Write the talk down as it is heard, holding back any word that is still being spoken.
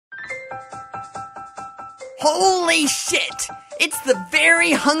Holy shit! It's the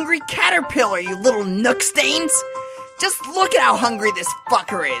very hungry caterpillar, you little nook stains! Just look at how hungry this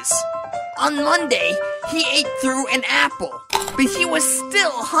fucker is! On Monday, he ate through an apple, but he was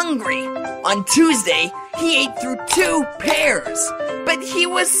still hungry. On Tuesday, he ate through 2 pears, but he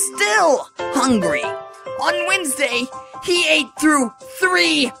was still hungry. On Wednesday, he ate through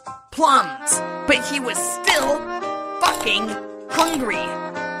 3 plums, but he was still fucking hungry.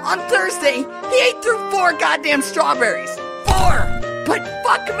 On Thursday, he ate through 4 goddamn strawberries. 4! But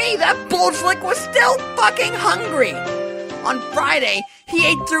fuck me, that bulge lick was still fucking hungry. On Friday, he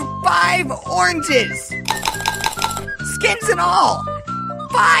ate through 5 oranges. Skins and all.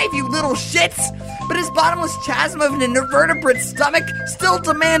 5, you little shits. But his bottomless chasm of an invertebrate stomach still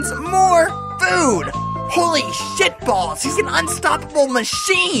demands more food. Holy shitballs, he's an unstoppable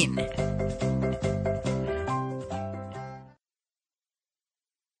machine.